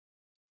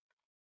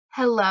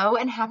Hello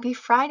and happy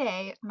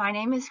Friday. My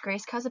name is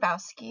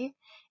GKozubowski,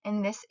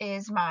 and this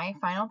is my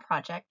final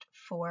project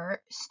for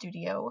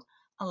Studio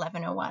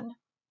 1101.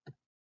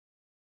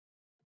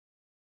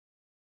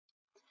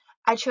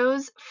 I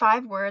chose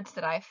 5 words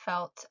that I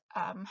felt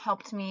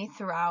helped me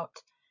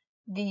throughout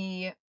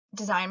the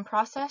design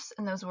process,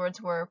 and those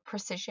words were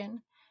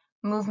precision,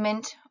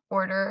 movement,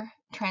 order,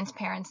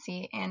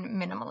 transparency, and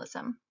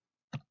minimalism.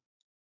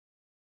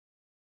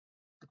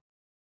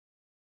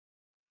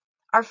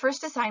 Our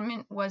first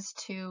assignment was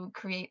to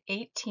create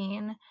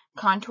 18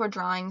 contour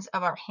drawings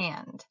of our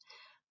hand.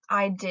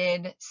 I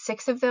did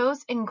 6 of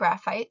those in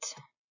graphite,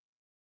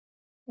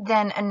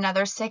 then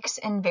another 6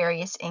 in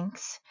various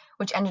inks,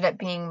 which ended up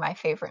being my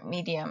favorite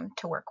medium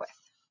to work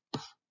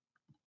with.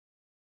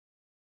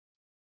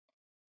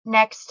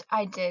 Next,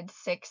 I did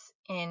 6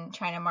 in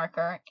China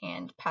marker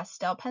and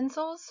pastel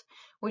pencils,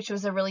 which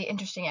was a really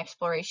interesting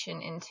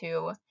exploration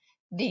into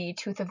the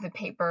tooth of the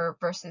paper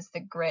versus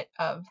the grit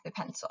of the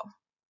pencil.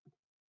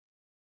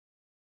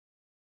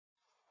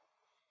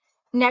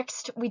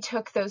 Next, we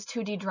took those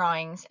 2D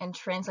drawings and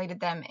translated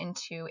them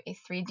into a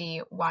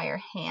 3D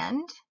wire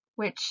hand,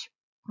 which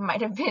might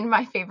have been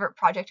my favorite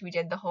project we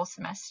did the whole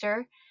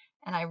semester,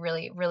 and I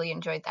really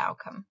enjoyed the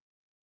outcome.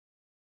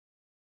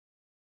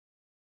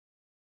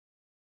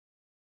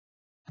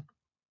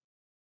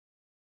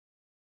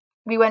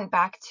 We went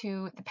back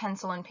to the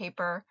pencil and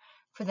paper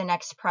for the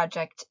next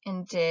project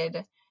and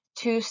did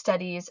 2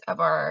 studies of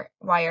our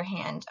wire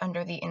hand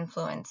under the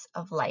influence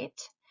of light,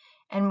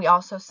 and we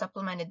also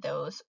supplemented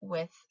those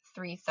with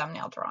 3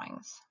 thumbnail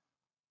drawings.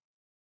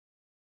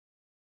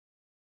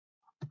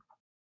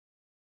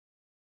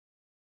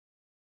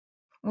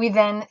 We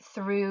then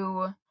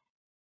threw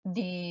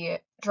the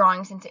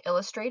drawings into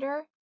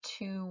Illustrator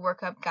to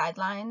work up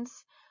guidelines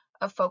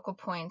of focal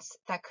points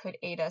that could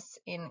aid us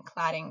in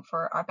cladding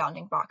for our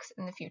bounding box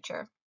in the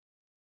future.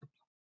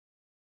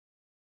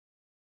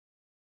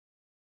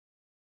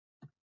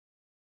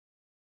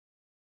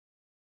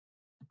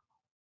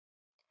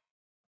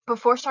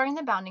 Before starting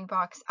the bounding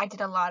box, I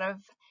did a lot of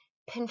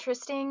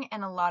Pinteresting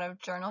and a lot of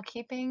journal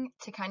keeping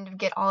to kind of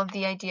get all of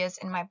the ideas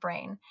in my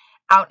brain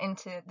out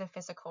into the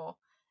physical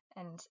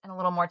and a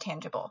little more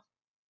tangible.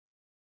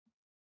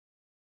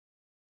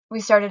 We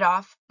started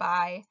off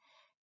by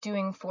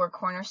doing 4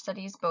 corner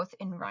studies both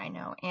in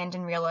Rhino and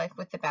in real life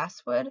with the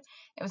basswood.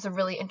 It was a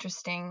really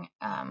interesting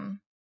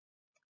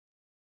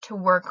to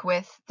work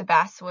with the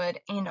basswood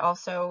and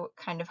also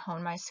kind of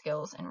hone my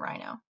skills in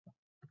Rhino.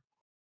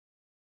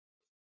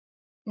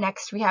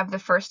 Next, we have the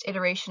first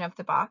iteration of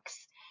the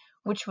box,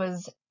 which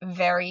was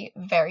very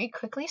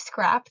quickly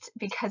scrapped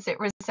because it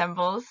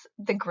resembles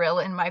the grill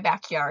in my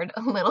backyard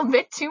a little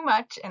bit too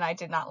much, and I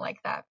did not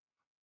like that.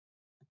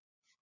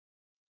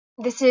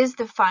 This is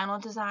the final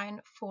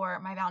design for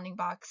my bounding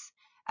box,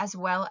 as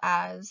well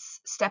as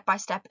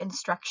step-by-step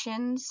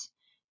instructions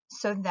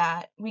so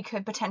that we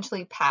could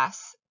potentially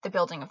pass the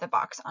building of the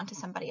box onto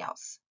somebody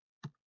else.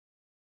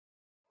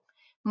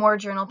 More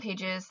journal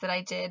pages that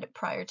I did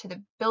prior to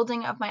the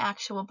building of my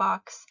actual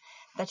box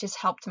that just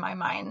helped my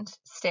mind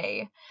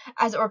stay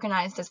as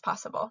organized as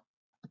possible.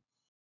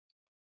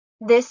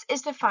 This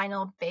is the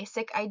final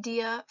basic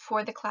idea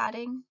for the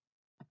cladding.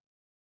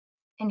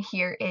 And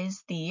here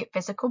is the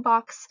physical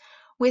box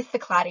with the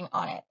cladding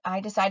on it.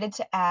 I decided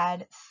to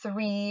add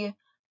 3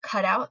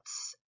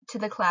 cutouts to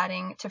the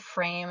cladding to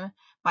frame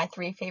my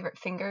 3 favorite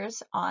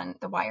fingers on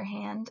the wire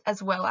hand,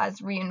 as well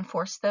as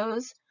reinforce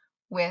those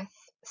with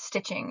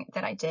stitching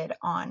that I did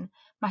on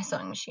my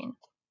sewing machine.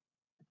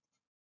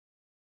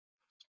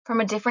 From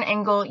a different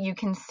angle, you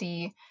can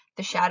see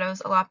the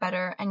shadows a lot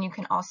better, and you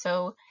can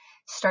also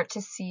start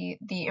to see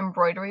the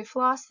embroidery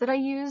floss that I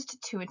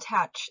used to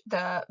attach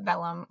the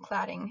vellum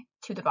cladding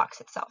to the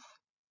box itself.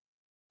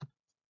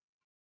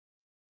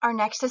 Our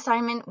next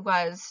assignment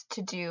was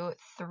to do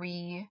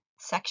 3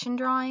 section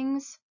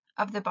drawings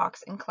of the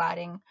box and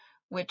cladding,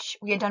 which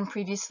we had done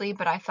previously,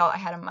 but I felt I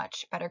had a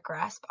much better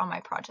grasp on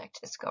my project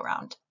this go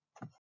round.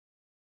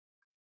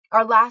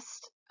 Our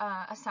last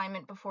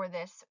assignment before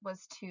this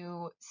was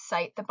to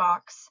site the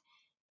box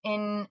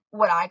in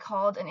what I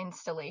called an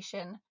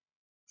installation.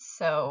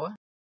 So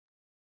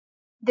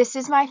this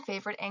is my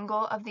favorite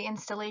angle of the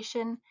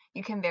installation.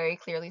 You can very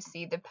clearly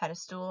see the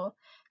pedestal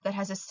that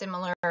has a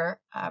similar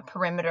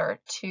perimeter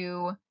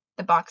to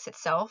the box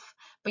itself,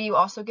 but you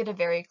also get a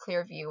very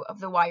clear view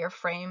of the wire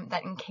frame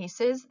that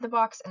encases the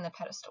box and the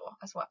pedestal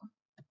as well.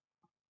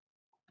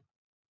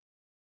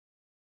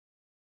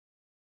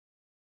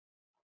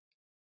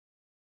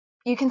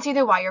 You can see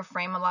the wire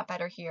frame a lot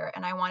better here,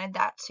 and I wanted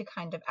that to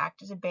kind of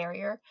act as a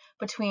barrier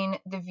between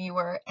the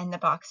viewer and the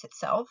box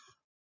itself.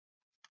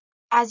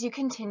 As you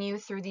continue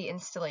through the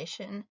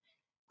installation,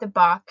 the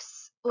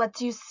box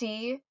lets you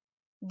see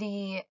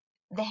the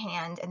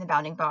hand in the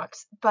bounding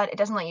box, but it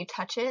doesn't let you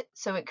touch it,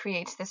 so it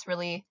creates this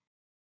really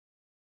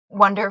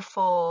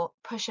wonderful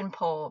push and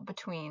pull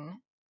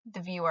between the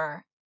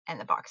viewer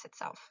and the box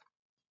itself.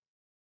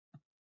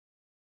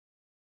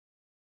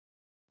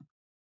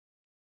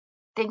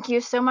 Thank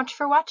you so much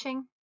for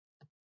watching.